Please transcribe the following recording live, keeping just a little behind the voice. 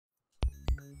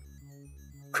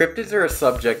Cryptids are a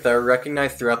subject that are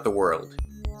recognized throughout the world.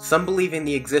 Some believe in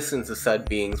the existence of said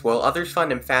beings, while others find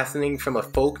them fascinating from a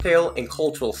folktale and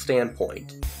cultural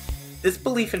standpoint. This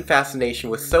belief and fascination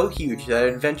was so huge that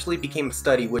it eventually became a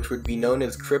study which would be known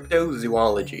as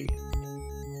cryptozoology.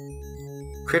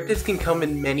 Cryptids can come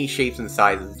in many shapes and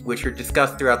sizes, which are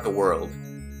discussed throughout the world.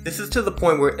 This is to the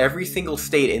point where every single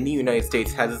state in the United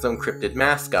States has its own cryptid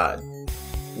mascot.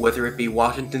 Whether it be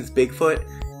Washington's Bigfoot,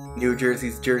 New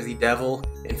Jersey's Jersey Devil,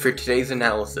 and for today's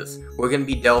analysis, we're going to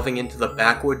be delving into the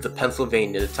backwoods of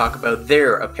Pennsylvania to talk about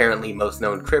their apparently most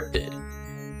known cryptid.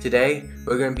 Today,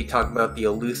 we're going to be talking about the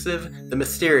elusive, the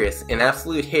mysterious, and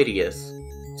absolute hideous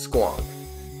Squonk.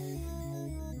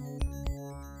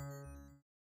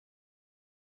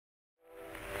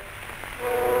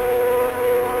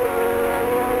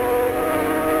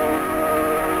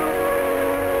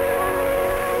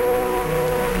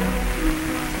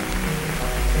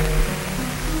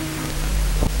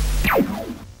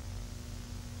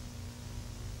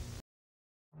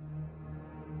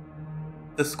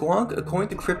 The Squonk, according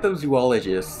to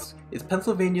cryptozoologists, is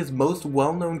Pennsylvania's most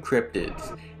well-known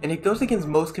cryptids, and it goes against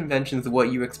most conventions of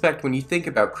what you expect when you think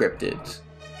about cryptids.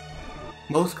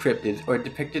 Most cryptids are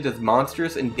depicted as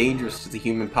monstrous and dangerous to the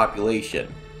human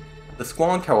population. The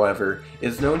Squonk, however,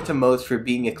 is known to most for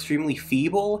being extremely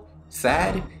feeble,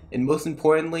 sad, and most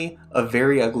importantly, a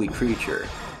very ugly creature.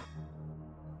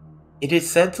 It is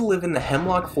said to live in the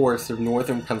hemlock forests of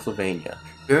northern Pennsylvania,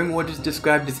 bearing what is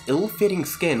described as ill-fitting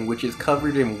skin which is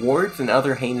covered in warts and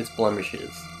other heinous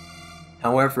blemishes.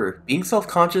 However, being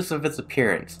self-conscious of its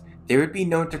appearance, they would be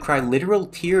known to cry literal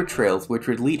tear trails which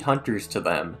would lead hunters to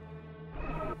them.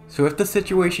 So if the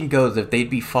situation goes if they'd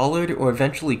be followed or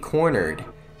eventually cornered,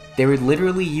 they would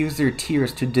literally use their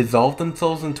tears to dissolve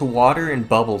themselves into water and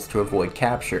bubbles to avoid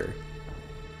capture.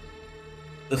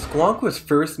 The Squonk was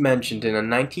first mentioned in a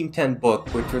 1910 book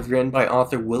which was written by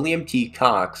author William T.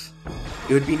 Cox.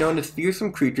 It would be known as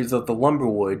Fearsome Creatures of the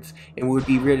Lumberwoods and would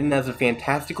be written as a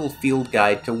fantastical field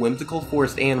guide to whimsical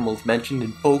forest animals mentioned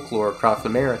in folklore across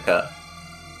America.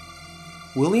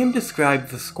 William described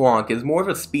the Squonk as more of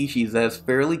a species that is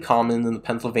fairly common in the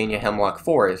Pennsylvania hemlock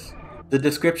forest. The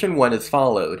description went as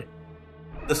followed.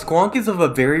 The Squonk is of a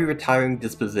very retiring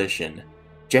disposition,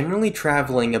 generally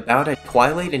traveling about at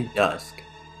twilight and dusk.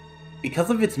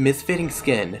 Because of its misfitting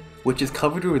skin, which is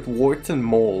covered with warts and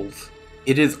moles,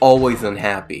 it is always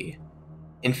unhappy.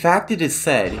 In fact, it is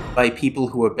said, by people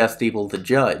who are best able to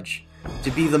judge,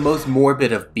 to be the most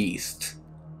morbid of beasts.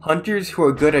 Hunters who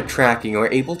are good at tracking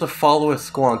are able to follow a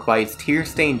Squonk by its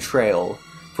tear-stained trail,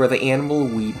 for the animal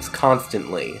weeps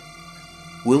constantly.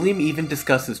 William even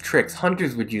discusses tricks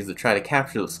hunters would use to try to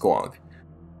capture the Squonk,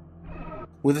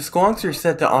 where the Squonks are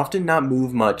said to often not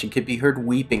move much and can be heard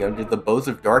weeping under the boughs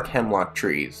of dark hemlock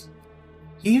trees.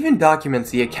 He even documents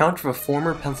the account of a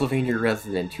former Pennsylvania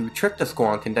resident who tricked a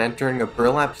Squonk into entering a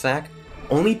burlap sack,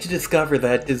 only to discover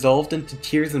that it dissolved into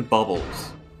tears and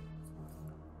bubbles.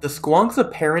 The Squonk's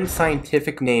apparent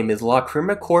scientific name is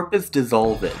Lacrimicorpus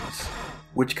dissolvens,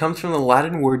 which comes from the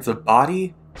Latin words of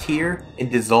body, tear,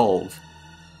 and dissolve.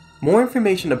 More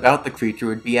information about the creature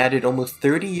would be added almost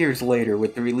 30 years later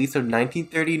with the release of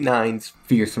 1939's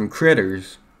Fearsome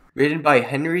Critters, written by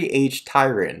Henry H.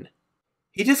 Tyron.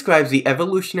 He describes the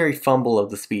evolutionary fumble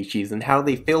of the species and how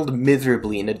they failed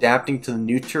miserably in adapting to the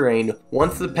new terrain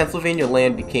once the Pennsylvania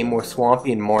land became more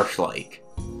swampy and marsh-like.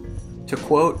 To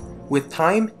quote, "With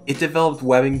time, it developed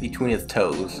webbing between its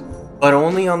toes, but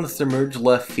only on the submerged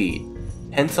left feet.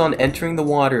 Hence on entering the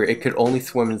water it could only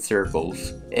swim in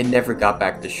circles, and never got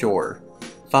back to shore.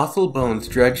 Fossil bones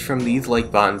dredged from these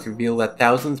lake bottoms reveal that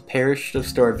thousands perished of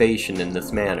starvation in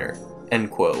this manner."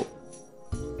 End quote.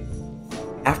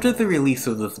 After the release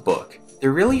of this book,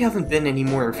 there really hasn't been any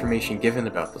more information given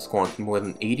about the Squonk in more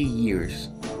than 80 years,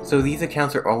 so these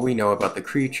accounts are all we know about the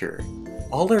creature.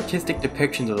 All artistic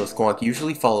depictions of the Squonk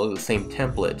usually follow the same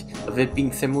template, of it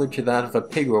being similar to that of a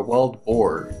pig or wild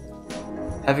boar,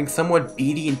 having somewhat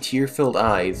beady and tear-filled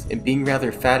eyes, and being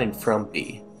rather fat and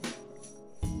frumpy.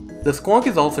 The Squonk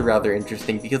is also rather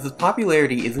interesting because its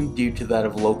popularity isn't due to that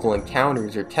of local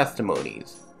encounters or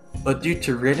testimonies, but due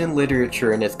to written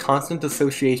literature and its constant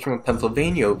association with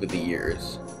Pennsylvania over the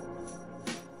years.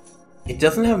 It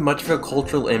doesn't have much of a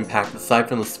cultural impact aside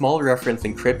from the small reference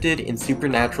in cryptid and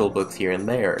supernatural books here and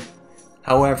there.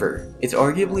 However, its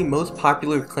arguably most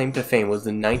popular claim to fame was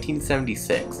in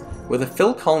 1976, where the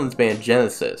Phil Collins band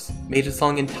Genesis made a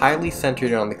song entirely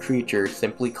centered on the creature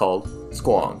simply called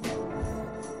Squonk.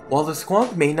 While the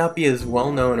Squonk may not be as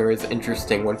well known or as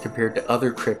interesting when compared to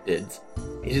other cryptids,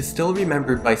 it is still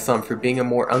remembered by some for being a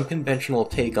more unconventional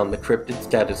take on the cryptid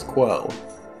status quo.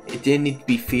 It didn't need to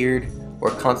be feared or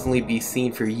constantly be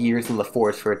seen for years in the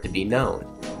forest for it to be known.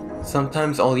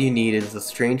 Sometimes all you need is a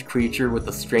strange creature with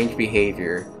a strange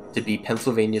behavior to be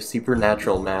Pennsylvania's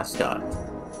supernatural mascot.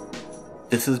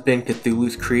 This has been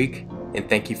Cthulhu's Creek, and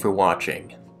thank you for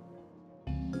watching.